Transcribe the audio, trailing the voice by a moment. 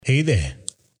Hey there.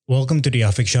 Welcome to the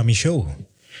Afiq Syahmi Show,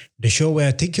 the show where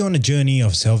I take you on a journey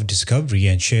of self-discovery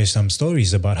and share some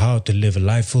stories about how to live a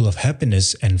life full of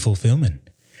happiness and fulfillment.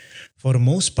 For the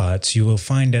most parts, you will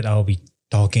find that I'll be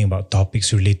talking about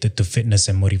topics related to fitness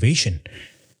and motivation.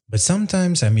 But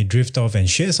sometimes I may drift off and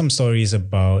share some stories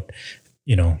about,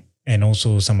 and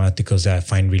also some articles that I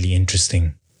find really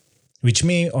interesting, which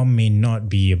may or may not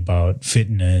be about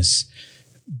fitness,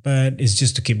 but it's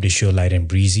just to keep the show light and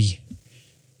breezy.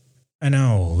 And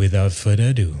now, without further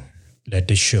ado, let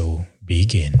the show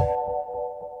begin.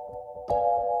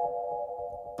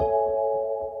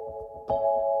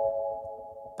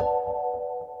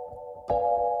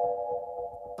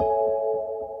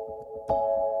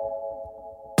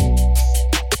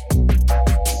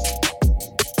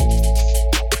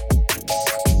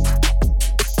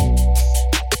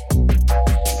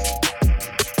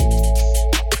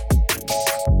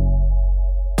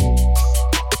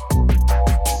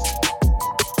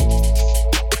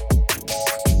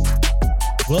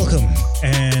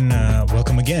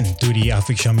 Welcome again to the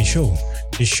Afiq Syahmi Show,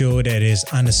 the show that is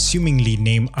unassumingly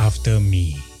named after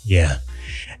me. Yeah.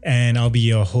 And I'll be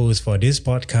your host for this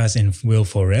podcast and will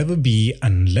forever be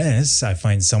unless I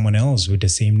find someone else with the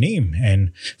same name.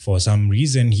 And for some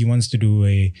reason, he wants to do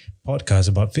a podcast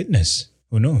about fitness.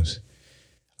 Who knows?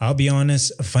 I'll be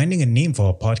honest, finding a name for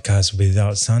a podcast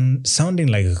without sounding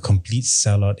like a complete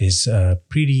sellout is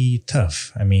pretty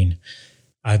tough. I mean,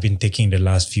 I've been taking the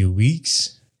last few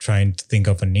weeks trying to think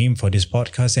of a name for this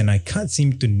podcast and I can't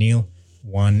seem to nail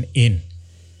one in.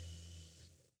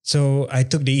 So I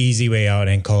took the easy way out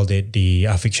and called it the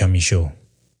Afiq Syahmi Show,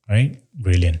 right?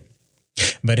 Brilliant.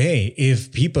 But hey,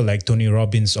 if people like Tony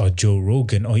Robbins or Joe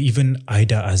Rogan or even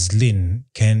Ida Azlin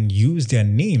can use their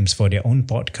names for their own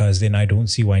podcast, then I don't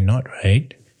see why not,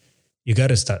 right? You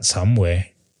gotta start somewhere.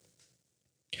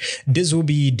 This will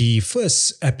be the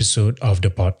first episode of the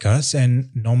podcast, and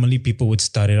normally people would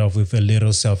start it off with a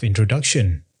little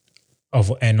self-introduction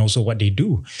and also what they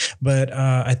do. But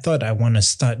I thought I want to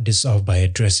start this off by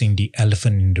addressing the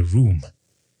elephant in the room.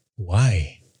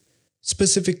 Why?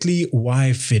 Specifically,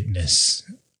 why fitness?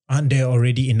 Aren't there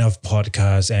already enough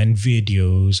podcasts and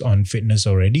videos on fitness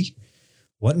already?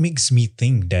 What makes me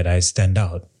think that I stand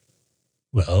out?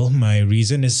 Well, my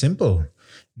reason is simple.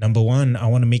 Number one, I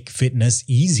want to make fitness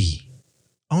easy.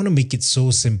 I want to make it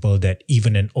so simple that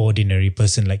even an ordinary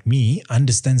person like me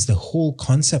understands the whole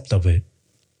concept of it.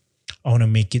 I want to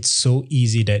make it so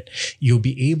easy that you'll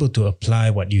be able to apply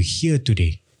what you hear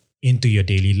today into your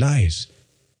daily lives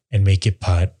and make it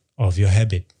part of your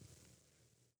habit.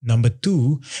 Number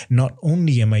two, not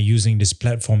only am I using this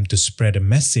platform to spread a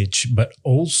message, but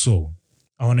also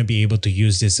I want to be able to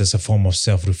use this as a form of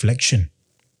self-reflection.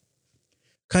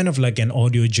 Kind of like an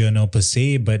audio journal per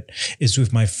se, but it's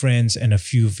with my friends and a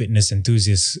few fitness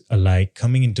enthusiasts alike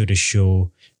coming into the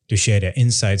show to share their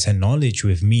insights and knowledge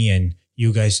with me and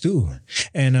you guys too.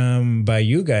 And by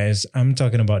you guys, I'm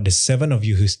talking about the 7 of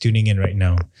you who's tuning in right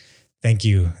now. Thank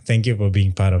you. Thank you for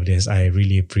being part of this. I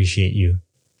really appreciate you.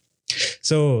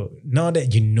 So now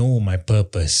that you know my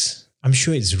purpose, I'm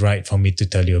sure it's right for me to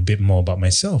tell you a bit more about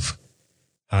myself.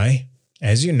 Hi.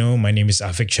 As you know, my name is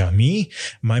Afiq Syahmi.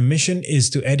 My mission is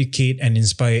to educate and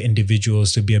inspire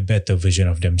individuals to be a better version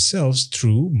of themselves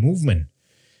through movement.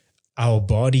 Our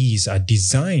bodies are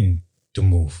designed to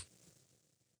move.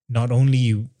 Not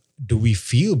only do we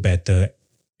feel better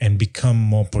and become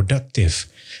more productive,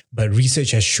 but research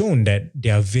has shown that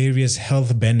there are various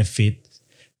health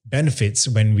benefits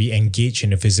when we engage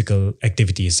in a physical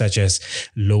activity, such as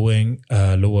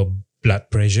lower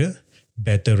blood pressure,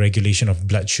 better regulation of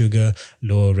blood sugar,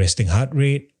 lower resting heart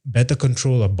rate, better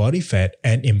control of body fat,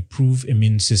 and improved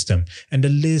immune system. And the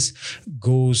list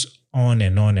goes on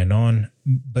and on and on,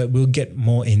 but we'll get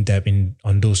more in depth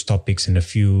on those topics in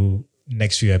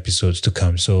next few episodes to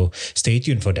come. So stay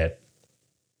tuned for that.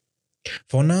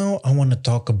 For now, I want to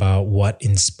talk about what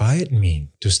inspired me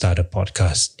to start a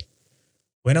podcast.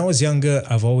 When I was younger,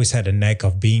 I've always had a knack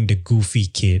of being the goofy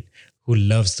kid who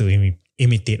loves to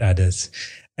imitate others,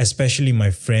 especially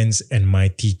my friends and my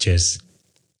teachers.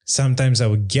 Sometimes I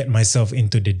would get myself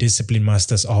into the discipline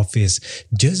master's office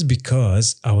just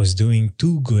because I was doing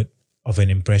too good of an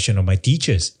impression of my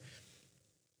teachers.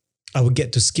 I would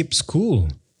get to skip school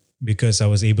because I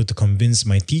was able to convince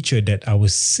my teacher that I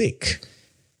was sick,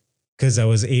 because I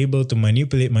was able to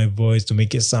manipulate my voice to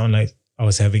make it sound like I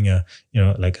was having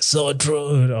like a sore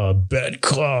throat or a bad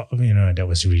cough. That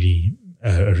was really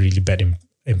a really bad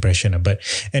impression. But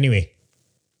anyway,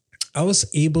 I was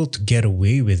able to get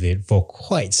away with it for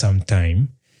quite some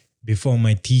time before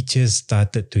my teachers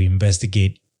started to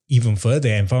investigate even further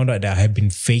and found out that I had been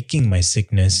faking my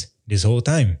sickness this whole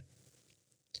time?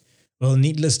 Well,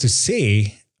 needless to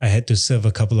say, I had to serve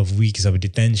a couple of weeks of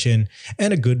detention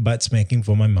and a good butt smacking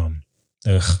for my mom.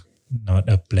 Ugh, not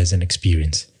a pleasant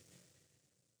experience.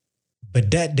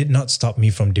 But that did not stop me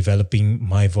from developing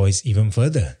my voice even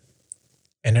further.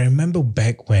 And I remember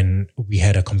back when we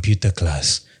had a computer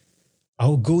class, I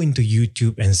would go into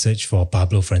YouTube and search for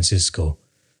Pablo Francisco,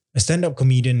 a stand-up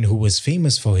comedian who was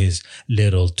famous for his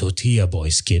little tortilla boy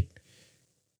skit.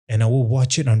 And I would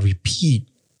watch it on repeat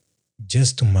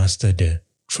just to master the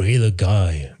trailer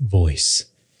guy voice,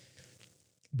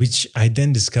 which I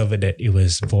then discovered that it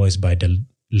was voiced by the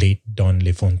late Don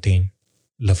LaFontaine.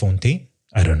 LaFontaine?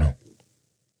 I don't know.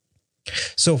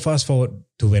 So fast forward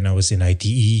to when I was in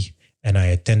ITE and I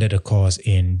attended a course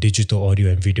in digital audio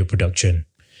and video production.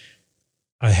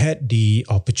 I had the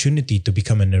opportunity to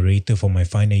become a narrator for my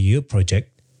final year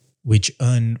project, which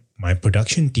earned my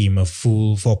production team a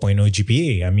full 4.0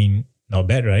 GPA. I mean, not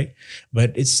bad, right?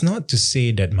 But it's not to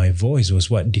say that my voice was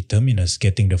what determined us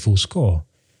getting the full score,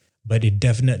 but it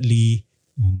definitely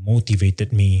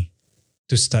motivated me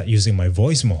to start using my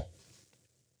voice more.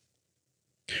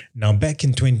 Now, back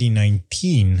in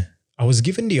 2019, I was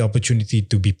given the opportunity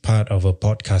to be part of a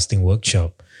podcasting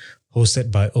workshop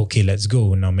hosted by OK Let's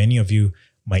Go. Now, many of you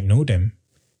might know them,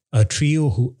 a trio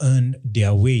who earned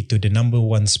their way to the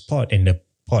 #1 spot in the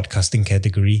podcasting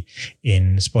category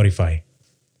in Spotify.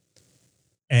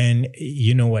 And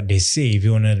you know what they say, if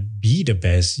you want to be the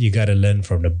best, you got to learn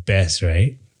from the best,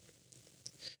 right?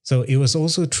 So it was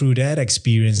also through that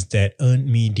experience that earned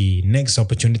me the next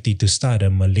opportunity to start a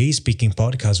Malay-speaking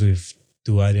podcast with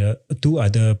two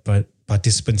other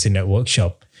participants in that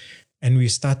workshop. And we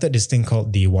started this thing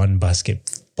called the One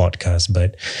Basket podcast,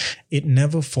 but it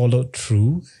never followed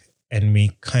through and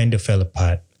we kind of fell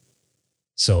apart.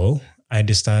 So I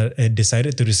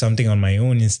decided to do something on my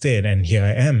own instead, and here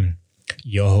I am,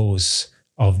 your host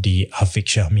of the Afiq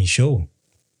Syahmi Show.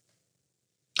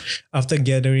 After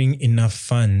gathering enough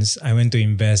funds, I went to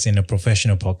invest in a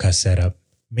professional podcast setup,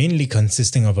 mainly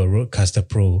consisting of a Rodecaster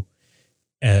Pro,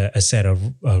 a set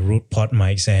of Rode Pod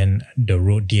mics, and the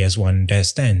Rode DS1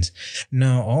 desk stands.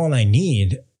 Now, all I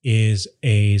need is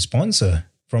a sponsor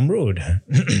from Rode.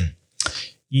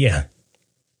 Yeah.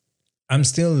 I'm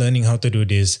still learning how to do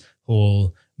this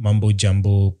whole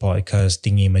mumbo-jumbo podcast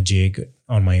thingy-majig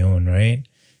on my own, right?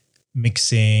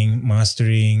 Mixing,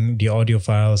 mastering the audio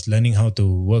files, learning how to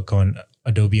work on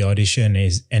Adobe Audition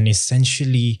and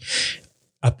essentially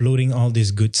uploading all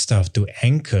this good stuff to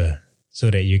Anchor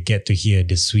so that you get to hear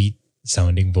the sweet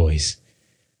sounding voice.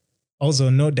 Also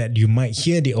note that you might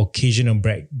hear the occasional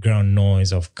background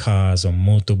noise of cars or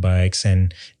motorbikes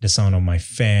and the sound of my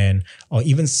fan or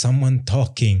even someone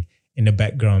talking in the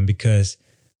background, because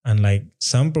unlike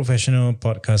some professional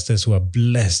podcasters who are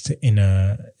blessed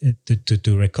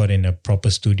to record in a proper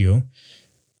studio,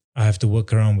 I have to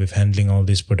work around with handling all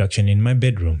this production in my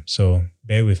bedroom. So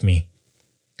bear with me.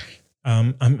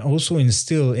 I'm also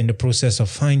still in the process of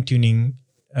fine-tuning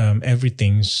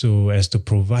everything so as to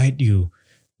provide you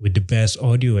with the best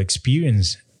audio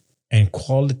experience and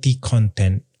quality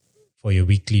content for your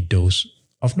weekly dose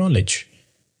of knowledge.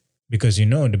 Because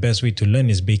the best way to learn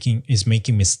is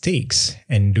making mistakes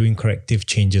and doing corrective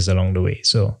changes along the way.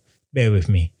 So bear with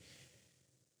me.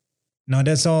 Now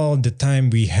that's all the time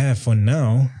we have for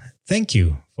now. Thank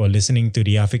you for listening to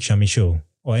the Afiq Syahmi Show,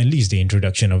 or at least the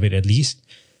introduction of it at least.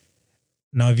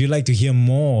 Now, if you'd like to hear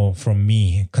more from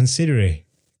me,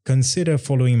 consider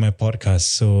following my podcast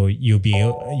so you'll be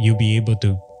able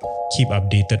to keep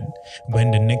updated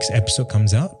when the next episode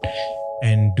comes out.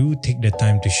 And do take the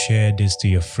time to share this to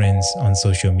your friends on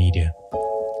social media.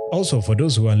 Also, for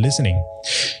those who are listening,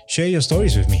 share your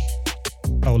stories with me.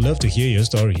 I would love to hear your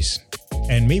stories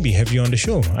and maybe have you on the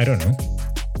show. I don't know.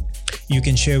 You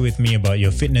can share with me about your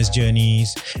fitness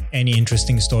journeys, any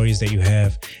interesting stories that you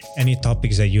have, any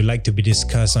topics that you'd like to be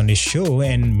discussed on this show,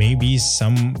 and maybe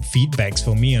some feedbacks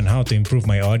for me on how to improve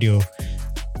my audio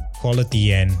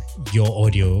quality and your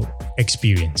audio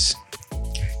experience.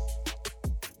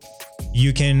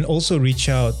 You can also reach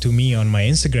out to me on my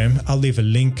Instagram. I'll leave a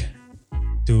link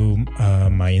to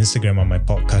my Instagram on my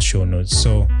podcast show notes.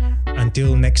 So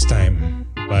until next time,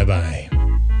 bye-bye.